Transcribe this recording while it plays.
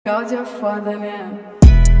Áudio é foda, né?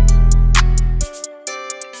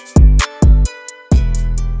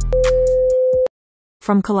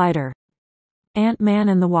 From Collider. Ant-Man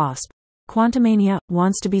and the Wasp. Quantumania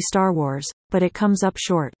wants to be Star Wars, but it comes up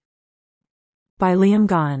short. By Liam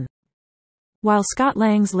Gahan. While Scott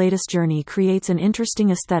Lang's latest journey creates an interesting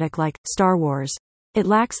aesthetic like Star Wars, it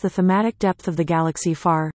lacks the thematic depth of the galaxy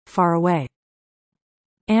far, far away.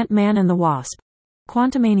 Ant-Man and the Wasp.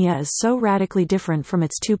 Quantumania is so radically different from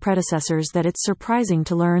its two predecessors that it's surprising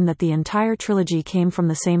to learn that the entire trilogy came from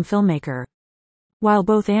the same filmmaker. While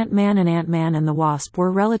both Ant-Man and the Wasp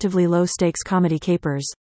were relatively low-stakes comedy capers,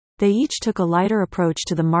 they each took a lighter approach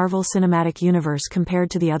to the Marvel Cinematic Universe compared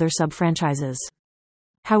to the other sub-franchises.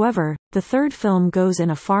 However, the third film goes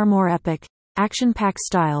in a far more epic, action-packed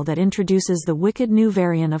style that introduces the wicked new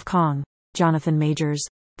variant of Kong, Jonathan Majors,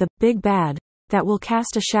 the big bad, that will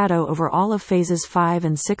cast a shadow over all of Phases 5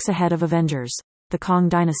 and 6 ahead of Avengers, the Kong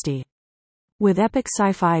Dynasty. With epic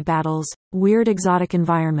sci-fi battles, weird exotic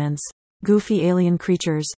environments, goofy alien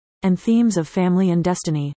creatures, and themes of family and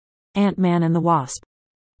destiny, Ant-Man and the Wasp.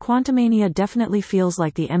 Quantumania definitely feels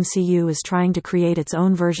like the MCU is trying to create its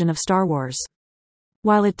own version of Star Wars.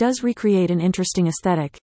 While it does recreate an interesting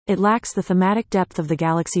aesthetic, it lacks the thematic depth of the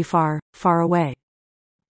galaxy far, far away.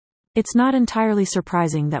 It's not entirely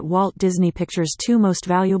surprising that Walt Disney Pictures' two most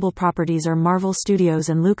valuable properties are Marvel Studios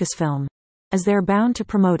and Lucasfilm, as they're bound to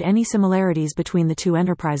promote any similarities between the two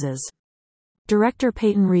enterprises. Director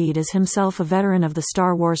Peyton Reed is himself a veteran of the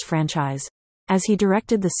Star Wars franchise, as he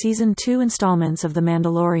directed the Season 2 installments of The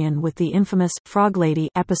Mandalorian with the infamous Frog Lady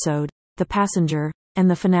episode, The Passenger, and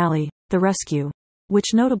the finale, The Rescue,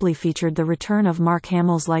 which notably featured the return of Mark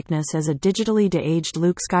Hamill's likeness as a digitally de-aged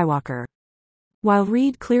Luke Skywalker. While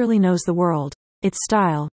Reed clearly knows the world, its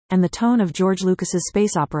style, and the tone of George Lucas's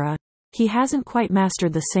space opera, he hasn't quite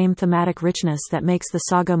mastered the same thematic richness that makes the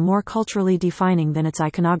saga more culturally defining than its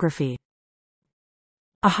iconography.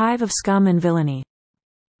 A hive of scum and villainy.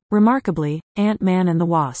 Remarkably, Ant-Man and the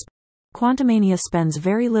Wasp. Quantumania spends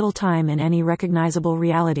very little time in any recognizable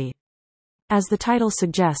reality. As the title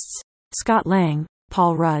suggests, Scott Lang,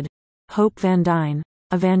 Paul Rudd, Hope Van Dyne,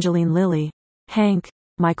 Evangeline Lilly, Hank,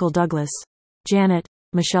 Michael Douglas, Janet,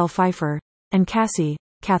 Michelle Pfeiffer, and Cassie,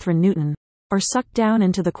 Catherine Newton, are sucked down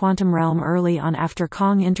into the quantum realm early on after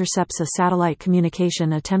Kong intercepts a satellite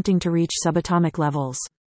communication attempting to reach subatomic levels.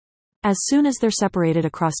 As soon as they're separated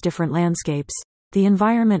across different landscapes, the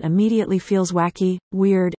environment immediately feels wacky,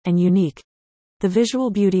 weird, and unique. The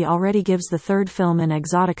visual beauty already gives the third film an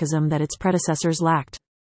exoticism that its predecessors lacked.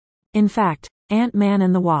 In fact, Ant-Man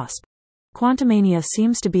and the Wasp. Quantumania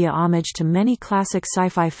seems to be a homage to many classic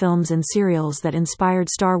sci-fi films and serials that inspired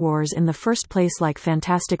Star Wars in the first place, like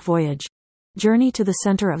Fantastic Voyage, Journey to the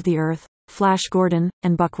Center of the Earth, Flash Gordon,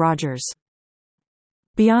 and Buck Rogers.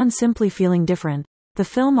 Beyond simply feeling different, the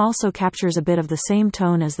film also captures a bit of the same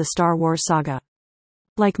tone as the Star Wars saga.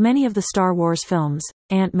 Like many of the Star Wars films,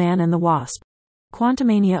 Ant-Man and the Wasp,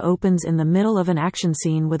 Quantumania opens in the middle of an action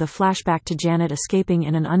scene with a flashback to Janet escaping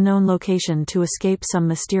in an unknown location to escape some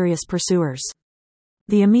mysterious pursuers.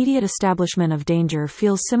 The immediate establishment of danger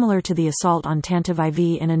feels similar to the assault on Tantive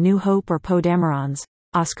IV in A New Hope or Poe Dameron's,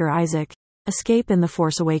 Oscar Isaac, escape in The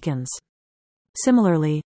Force Awakens.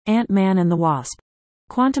 Similarly, Ant-Man and the Wasp.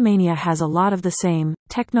 Quantumania has a lot of the same,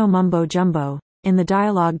 techno mumbo-jumbo, in the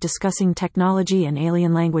dialogue discussing technology and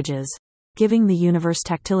alien languages, giving the universe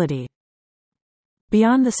tactility.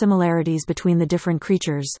 Beyond the similarities between the different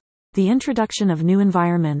creatures, the introduction of new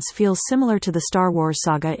environments feels similar to the Star Wars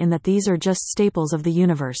saga in that these are just staples of the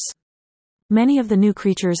universe. Many of the new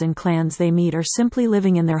creatures and clans they meet are simply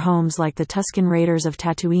living in their homes, like the Tusken Raiders of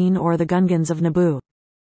Tatooine or the Gungans of Naboo.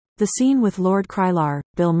 The scene with Lord Krylar,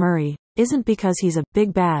 Bill Murray, isn't because he's a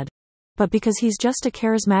big bad, but because he's just a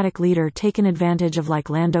charismatic leader taken advantage of, like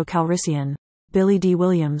Lando Calrissian, Billy D.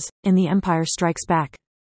 Williams, in The Empire Strikes Back.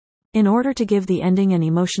 In order to give the ending an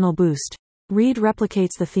emotional boost, Reed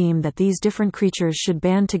replicates the theme that these different creatures should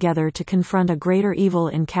band together to confront a greater evil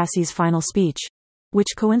in Cassie's final speech,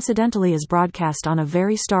 which coincidentally is broadcast on a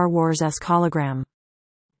very Star Wars-esque hologram.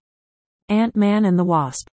 Ant-Man and the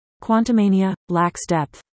Wasp. Quantumania lacks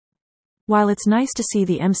depth. While it's nice to see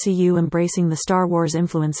the MCU embracing the Star Wars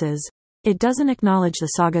influences, it doesn't acknowledge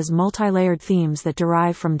the saga's multi-layered themes that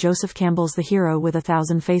derive from Joseph Campbell's The Hero with a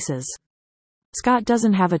Thousand Faces. Scott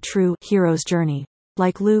doesn't have a true hero's journey,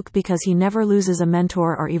 like Luke, because he never loses a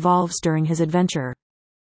mentor or evolves during his adventure.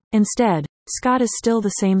 Instead, Scott is still the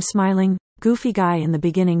same smiling, goofy guy in the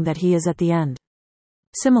beginning that he is at the end.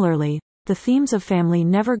 Similarly, the themes of family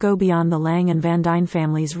never go beyond the Lang and Van Dyne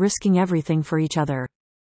families risking everything for each other.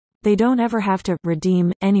 They don't ever have to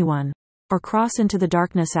redeem anyone, or cross into the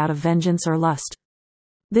darkness out of vengeance or lust.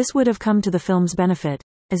 This would have come to the film's benefit,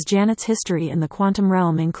 as Janet's history in the quantum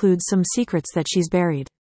realm includes some secrets that she's buried.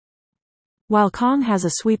 While Kong has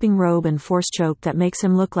a sweeping robe and force choke that makes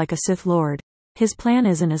him look like a Sith Lord, his plan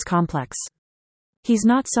isn't as complex. He's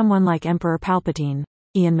not someone like Emperor Palpatine,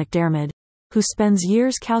 Ian McDiarmid, who spends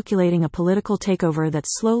years calculating a political takeover that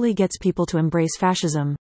slowly gets people to embrace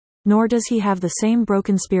fascism, nor does he have the same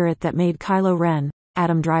broken spirit that made Kylo Ren,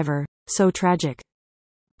 Adam Driver, so tragic.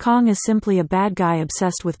 Kong is simply a bad guy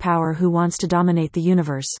obsessed with power who wants to dominate the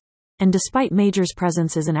universe, and despite Major's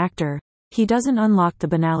presence as an actor, he doesn't unlock the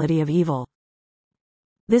banality of evil.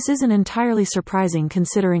 This isn't entirely surprising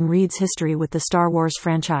considering Reed's history with the Star Wars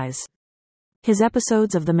franchise. His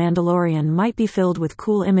episodes of The Mandalorian might be filled with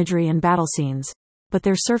cool imagery and battle scenes, but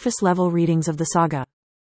they're surface-level readings of the saga.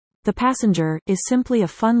 The Passenger is simply a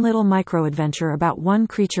fun little micro-adventure about one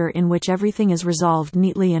creature in which everything is resolved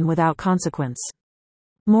neatly and without consequence.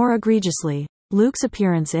 More egregiously, Luke's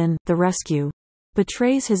appearance in The Rescue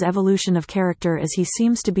betrays his evolution of character, as he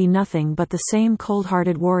seems to be nothing but the same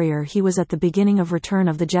cold-hearted warrior he was at the beginning of Return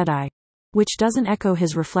of the Jedi, which doesn't echo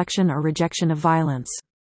his reflection or rejection of violence.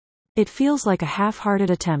 It feels like a half-hearted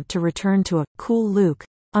attempt to return to a cool Luke,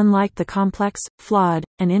 unlike the complex, flawed,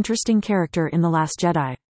 and interesting character in The Last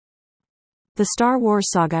Jedi. The Star Wars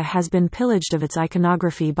saga has been pillaged of its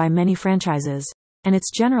iconography by many franchises, and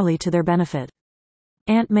it's generally to their benefit.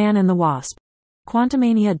 Ant-Man and the Wasp.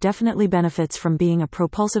 Quantumania definitely benefits from being a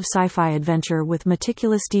propulsive sci-fi adventure with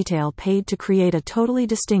meticulous detail paid to create a totally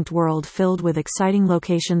distinct world filled with exciting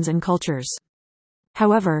locations and cultures.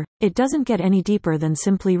 However, it doesn't get any deeper than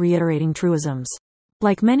simply reiterating truisms.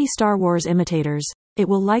 Like many Star Wars imitators, it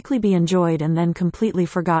will likely be enjoyed and then completely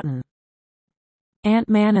forgotten.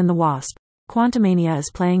 Ant-Man and the Wasp. Quantumania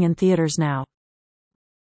is playing in theaters now.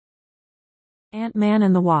 Ant-Man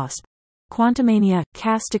and the Wasp. Quantumania,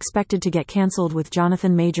 cast expected to get cancelled with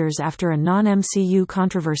Jonathan Majors after a non-MCU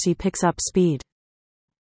controversy picks up speed.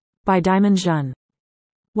 By Diamond Jun.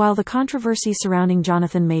 While the controversy surrounding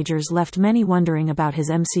Jonathan Majors left many wondering about his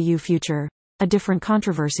MCU future, a different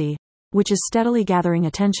controversy, which is steadily gathering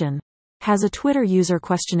attention, has a Twitter user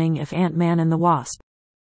questioning if Ant-Man and the Wasp.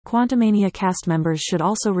 Quantumania cast members should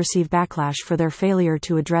also receive backlash for their failure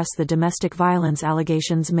to address the domestic violence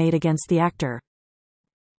allegations made against the actor.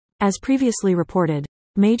 As previously reported,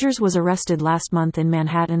 Majors was arrested last month in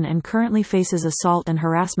Manhattan and currently faces assault and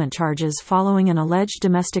harassment charges following an alleged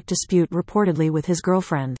domestic dispute reportedly with his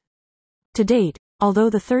girlfriend. To date, although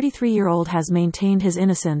the 33-year-old has maintained his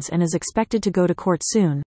innocence and is expected to go to court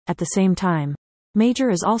soon, at the same time, Major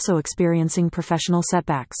is also experiencing professional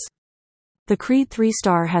setbacks. The Creed 3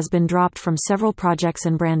 star has been dropped from several projects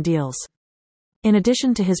and brand deals. In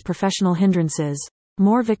addition to his professional hindrances,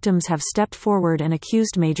 more victims have stepped forward and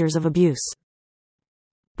accused Majors of abuse.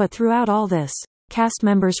 But throughout all this, cast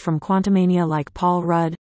members from Quantumania like Paul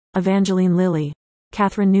Rudd, Evangeline Lilly,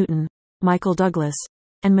 Catherine Newton, Michael Douglas,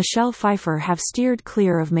 and Michelle Pfeiffer have steered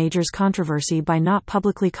clear of Majors' controversy by not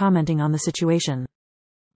publicly commenting on the situation.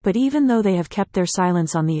 But even though they have kept their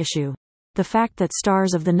silence on the issue, the fact that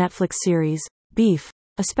stars of the Netflix series, Beef,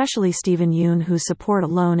 especially Steven Yeun, whose support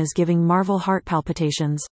alone is giving Marvel heart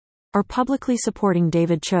palpitations, are publicly supporting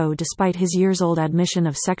David Cho despite his years-old admission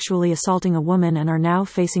of sexually assaulting a woman and are now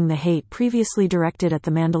facing the hate previously directed at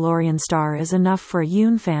the Mandalorian star is enough for a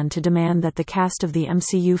Yeun fan to demand that the cast of the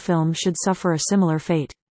MCU film should suffer a similar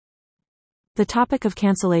fate. The topic of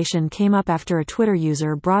cancellation came up after a Twitter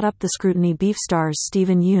user brought up the scrutiny Beef stars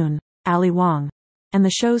Steven Yeun, Ali Wong, and the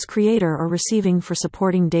show's creator are receiving for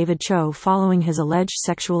supporting David Cho following his alleged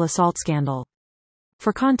sexual assault scandal.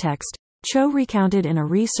 For context, Cho recounted in a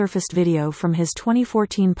resurfaced video from his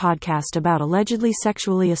 2014 podcast about allegedly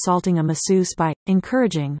sexually assaulting a masseuse by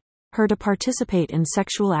encouraging her to participate in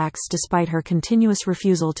sexual acts despite her continuous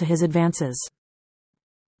refusal to his advances.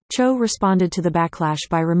 Cho responded to the backlash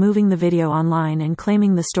by removing the video online and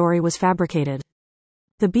claiming the story was fabricated.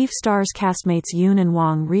 The Beef stars castmates Yoon and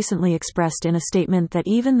Wong recently expressed in a statement that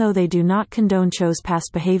even though they do not condone Cho's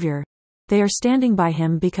past behavior, they are standing by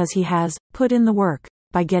him because he has put in the work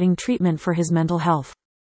by getting treatment for his mental health.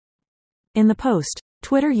 In the post,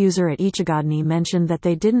 Twitter user @Ichigodni mentioned that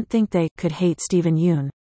they didn't think they could hate Steven Yeun,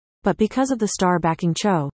 but because of the star backing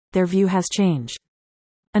Cho, their view has changed.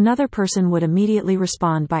 Another person would immediately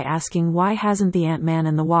respond by asking why hasn't the Ant-Man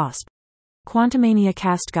and the Wasp Quantumania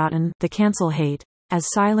cast gotten the cancel hate,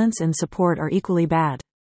 as silence and support are equally bad.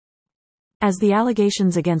 As the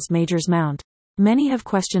allegations against Majors mount, many have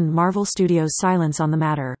questioned Marvel Studios' silence on the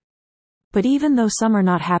matter. But even though some are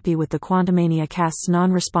not happy with the Quantumania cast's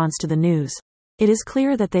non-response to the news, It is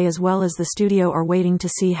clear that they as well as the studio are waiting to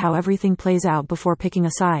see how everything plays out before picking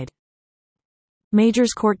a side.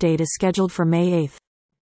 Major's court date is scheduled for May 8.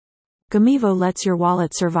 Gamivo lets your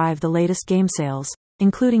wallet survive the latest game sales,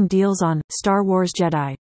 including deals on Star Wars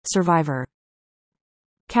Jedi Survivor.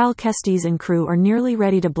 Cal Kestis and crew are nearly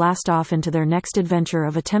ready to blast off into their next adventure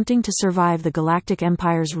of attempting to survive the Galactic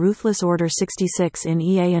Empire's ruthless Order 66 in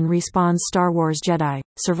EA and Respawn's Star Wars Jedi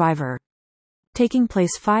Survivor. Taking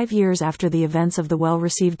place 5 years after the events of the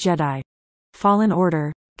well-received Jedi Fallen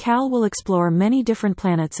Order, Cal will explore many different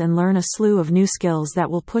planets and learn a slew of new skills that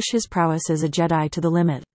will push his prowess as a Jedi to the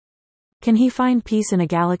limit. Can he find peace in a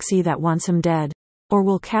galaxy that wants him dead? Or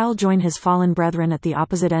will Cal join his fallen brethren at the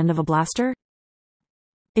opposite end of a blaster?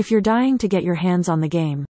 If you're dying to get your hands on the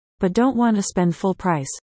game, but don't want to spend full price,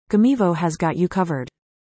 Gamivo has got you covered.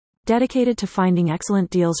 Dedicated to finding excellent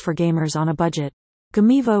deals for gamers on a budget,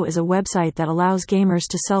 Gamivo is a website that allows gamers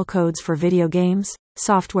to sell codes for video games,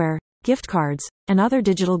 software, gift cards, and other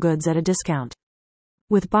digital goods at a discount.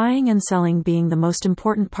 With buying and selling being the most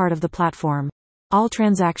important part of the platform, all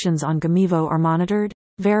transactions on Gamivo are monitored,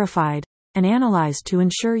 verified, and analyzed to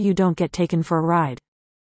ensure you don't get taken for a ride.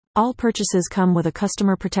 All purchases come with a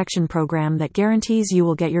customer protection program that guarantees you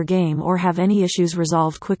will get your game or have any issues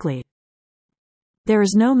resolved quickly. There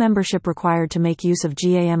is no membership required to make use of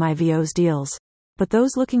Gamivo's deals, but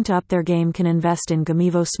those looking to up their game can invest in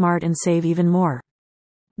Gamivo Smart and save even more.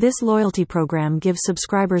 This loyalty program gives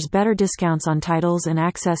subscribers better discounts on titles and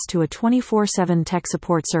access to a 24/7 tech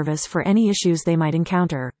support service for any issues they might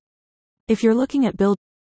encounter. If you're looking at building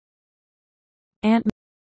Ant-Man